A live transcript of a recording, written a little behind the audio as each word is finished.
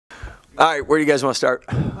All right, where do you guys want to start?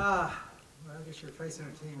 Well, I guess you're facing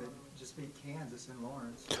a team that just beat Kansas in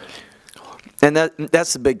Lawrence. And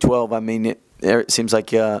that's the Big 12. I mean, it seems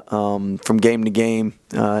like from game to game,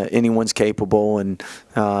 anyone's capable, and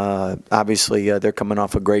obviously they're coming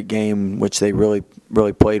off a great game, which they really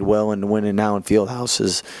played well, and winning now in Fieldhouse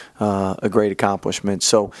is a great accomplishment.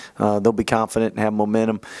 So they'll be confident and have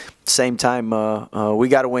momentum. Same time, we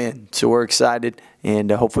got to win, so we're excited,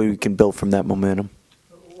 and hopefully we can build from that momentum.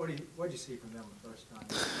 What did you see from them the first time?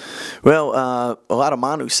 Well, a lot of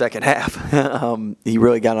Manu's second half. He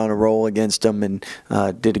really got on a roll against them and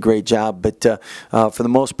did a great job. But for the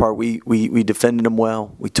most part, we defended them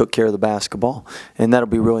well. We took care of the basketball, and that'll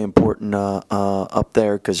be really important up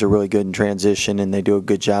there because they're really good in transition and they do a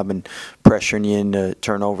good job in pressuring you into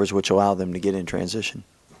turnovers, which allow them to get in transition.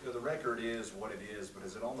 You know, the record is what it is, but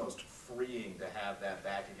is it almost freeing to have that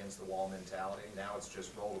back against the wall mentality? Now it's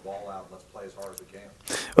just roll the ball out and let's play as hard as we can.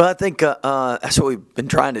 Well, I think that's what we've been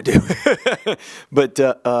trying to do. But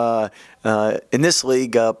in this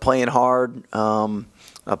league, playing hard,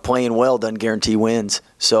 playing well doesn't guarantee wins.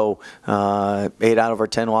 So 8 out of our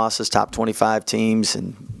 10 losses, top 25 teams,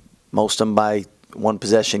 and most of them by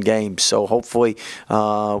one-possession games. So hopefully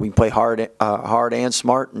we can play hard and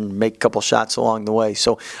smart and make a couple shots along the way.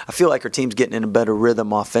 So I feel like our team's getting in a better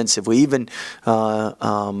rhythm offensively. Even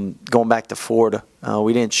going back to Florida,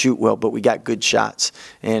 we didn't shoot well, but we got good shots.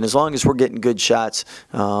 And as long as we're getting good shots,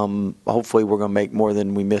 hopefully we're going to make more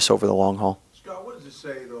than we miss over the long haul. Scott, what does it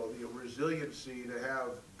say, though, the resiliency to have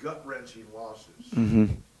gut-wrenching losses? Mm-hmm.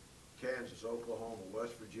 Kansas, Oklahoma,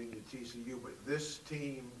 West Virginia, TCU, but this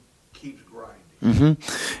team keeps grinding.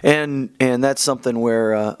 Mm-hmm. And that's something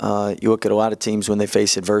where you look at a lot of teams when they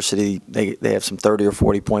face adversity, they have some 30 or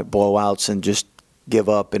 40-point blowouts and just give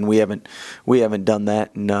up, and we haven't done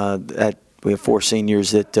that. And we have 4 seniors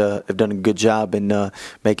that have done a good job in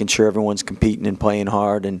making sure everyone's competing and playing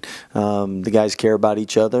hard, and the guys care about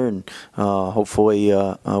each other, and hopefully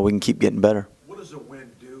we can keep getting better. What does a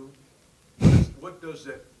win do? What does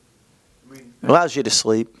it mean? It allows you to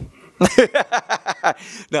sleep.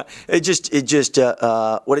 No, it just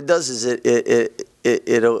what it does is it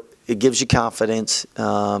gives you confidence,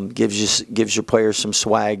 gives your players some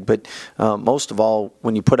swag, but most of all,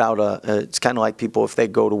 when you put out it's kind of like people, if they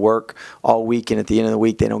go to work all week and at the end of the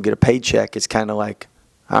week they don't get a paycheck, it's kind of like,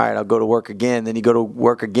 all right, I'll go to work again. Then you go to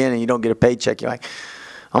work again and you don't get a paycheck. You're like,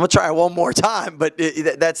 I'm going to try it one more time. But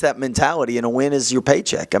that's that mentality, and a win is your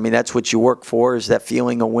paycheck. I mean, that's what you work for, is that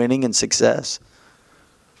feeling of winning and success.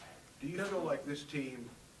 Do you feel like this team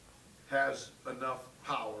has enough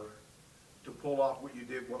power to pull off what you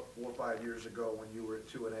did 4 or 5 years ago when you were at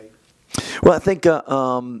 2-8? Well, I think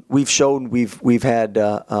we've shown we've had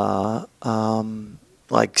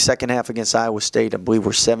like second half against Iowa State, I believe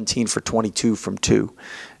we're 17 for 22 from 2,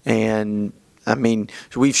 and I mean,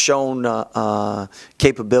 we've shown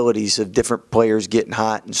capabilities of different players getting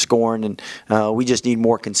hot and scoring, and we just need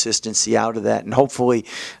more consistency out of that. And hopefully,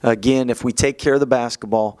 again, if we take care of the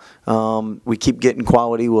basketball, we keep getting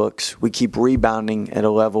quality looks, we keep rebounding at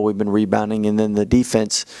a level we've been rebounding, and then the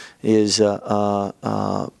defense is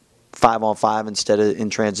 5-on-5 instead of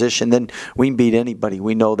in transition, then we can beat anybody.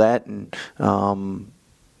 We know that, and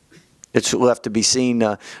it's left to be seen.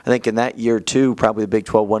 I think in that year, too, probably the Big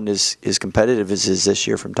 12 wasn't as competitive as is this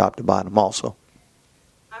year from top to bottom also.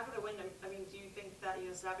 After the win, I mean, do you think that,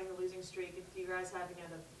 stopping the losing streak, if you guys having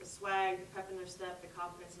the swag, the pep in their step, the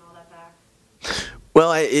confidence and all that back?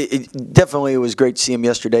 Well, it definitely was great to see him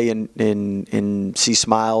yesterday and see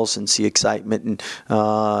smiles and see excitement. And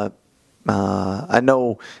I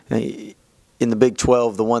know in the Big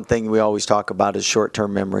 12, the one thing we always talk about is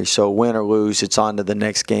short-term memory. So win or lose, it's on to the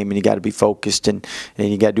next game, and you got to be focused, and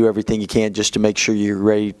you got to do everything you can just to make sure you're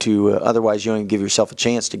ready to. Otherwise, you don't even give yourself a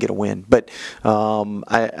chance to get a win. But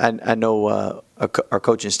I know our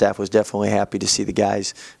coaching staff was definitely happy to see the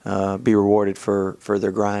guys be rewarded for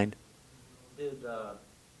their grind. Did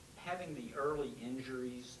having the early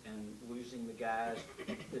injuries and losing the guys,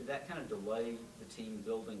 did that kind of delay the team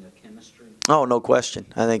building a chemistry? Oh, no question.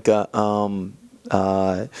 I think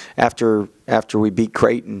after we beat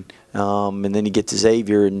Creighton, and then you get to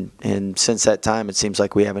Xavier, and since that time it seems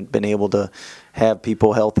like we haven't been able to have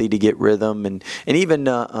people healthy to get rhythm, and even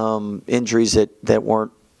injuries that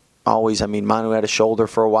weren't always. I mean, Manu had a shoulder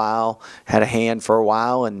for a while, had a hand for a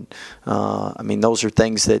while, and I mean, those are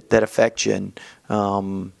things that affect you. And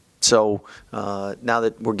so now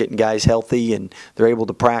that we're getting guys healthy and they're able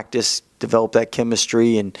to practice, develop that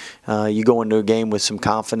chemistry, and you go into a game with some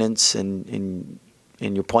confidence and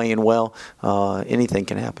you're playing well, anything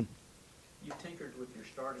can happen. You tinkered with your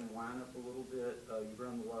starting lineup a little bit. You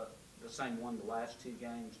run the same one the last 2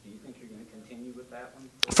 games. Do you think you're going to continue with that one?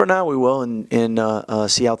 For now, we will, and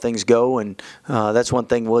see how things go. And that's one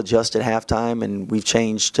thing we'll adjust at halftime, and we've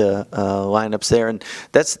changed lineups there. And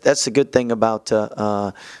that's the good thing about.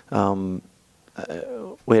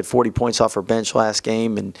 We had 40 points off our bench last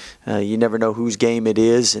game, and you never know whose game it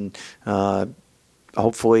is. And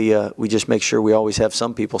hopefully, we just make sure we always have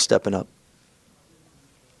some people stepping up.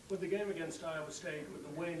 With the game against Iowa State, with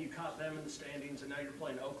the win, you caught them in the standings, and now you're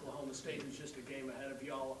playing Oklahoma State, who's just a game ahead of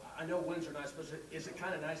y'all. I know wins are nice, but is it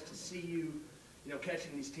kind of nice to see you,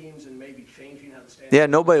 catching these teams and maybe changing how the standings? Yeah,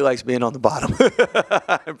 nobody likes being on the bottom.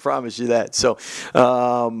 I promise you that. So,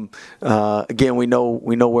 again, we know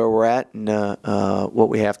where we're at and what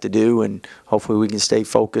we have to do, and hopefully we can stay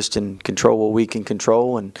focused and control what we can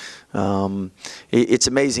control. And it's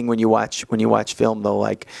amazing when you watch film though.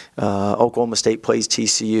 Like Oklahoma State plays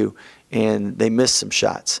TCU, and they miss some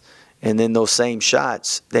shots, and then those same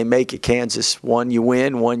shots they make at Kansas. One you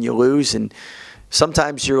win, one you lose, and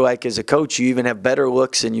sometimes you're like, as a coach, you even have better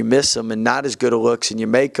looks and you miss them, and not as good of looks and you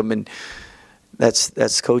make them, and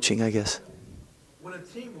that's coaching, I guess. When a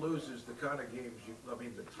team loses the kind of games,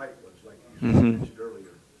 the tight ones, like you mentioned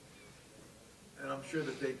earlier, and I'm sure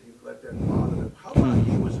that they can let that bother them. How about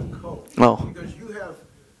you as a coach? Well, because you have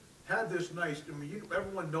had this nice,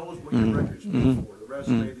 everyone knows what your record speaks for, the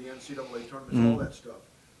resume, the NCAA tournaments, all that stuff.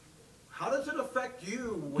 How does it affect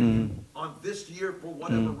you when you, on this year, for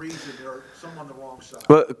whatever reason, there are some on the wrong side?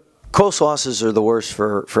 Well, close losses are the worst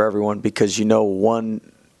for everyone because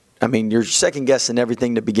you're second guessing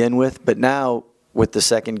everything to begin with, but now with the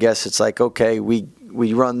second guess, it's like, okay, we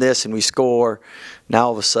run this and we score. Now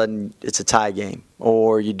all of a sudden it's a tie game,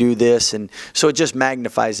 or you do this, and so it just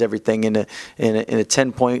magnifies everything in a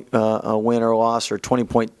 10-point win or loss or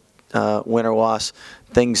 20-point win or loss.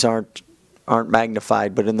 Things aren't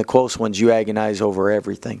magnified, but in the close ones, you agonize over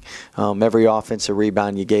everything. Every offensive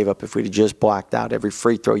rebound you gave up, if we'd have just blocked out, every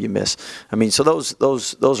free throw you miss. So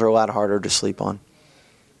those are a lot harder to sleep on.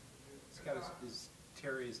 Scott, is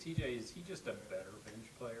TJ, is he just a better bench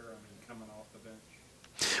player? Coming off the bench.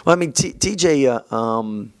 Well, TJ.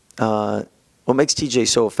 What makes TJ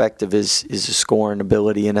so effective is his scoring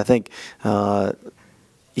ability, and I think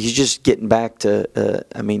he's just getting back to.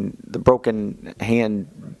 The broken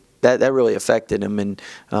hand. That really affected him, and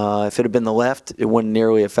if it had been the left, it wouldn't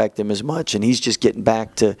nearly affect him as much. And he's just getting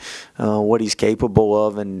back to what he's capable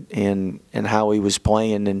of, and how he was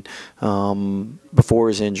playing, and before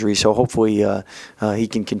his injury. So hopefully he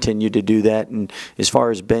can continue to do that. And as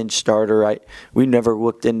far as bench starter, we never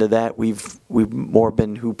looked into that. We've more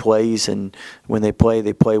been who plays, and when they play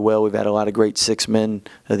well. We've had a lot of great 6 men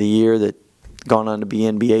of the year that gone on to be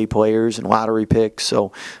NBA players and lottery picks.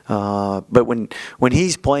 So, but when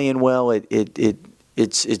he's playing well,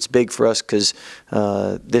 it's big for us because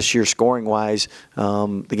this year, scoring wise,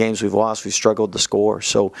 the games we've lost, we've struggled to score.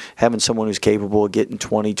 So having someone who's capable of getting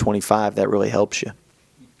 20, 25, that really helps you.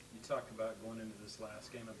 You talked about going into this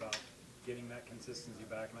last game about getting that consistency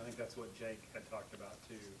back, and I think that's what Jake had talked about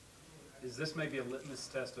too. Is this maybe a litmus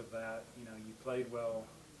test of that? You played well,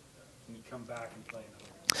 and you come back and play another.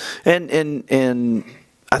 And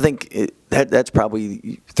I think that's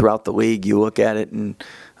probably throughout the league. You look at it, and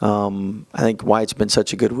I think why it's been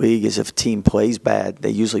such a good league is if a team plays bad, they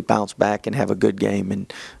usually bounce back and have a good game.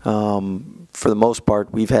 And for the most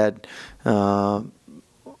part, we've had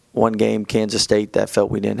one game, Kansas State, that felt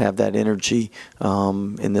we didn't have that energy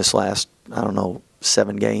in this last,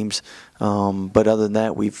 7 games. But other than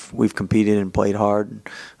that, we've competed and played hard,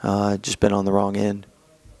 and just been on the wrong end.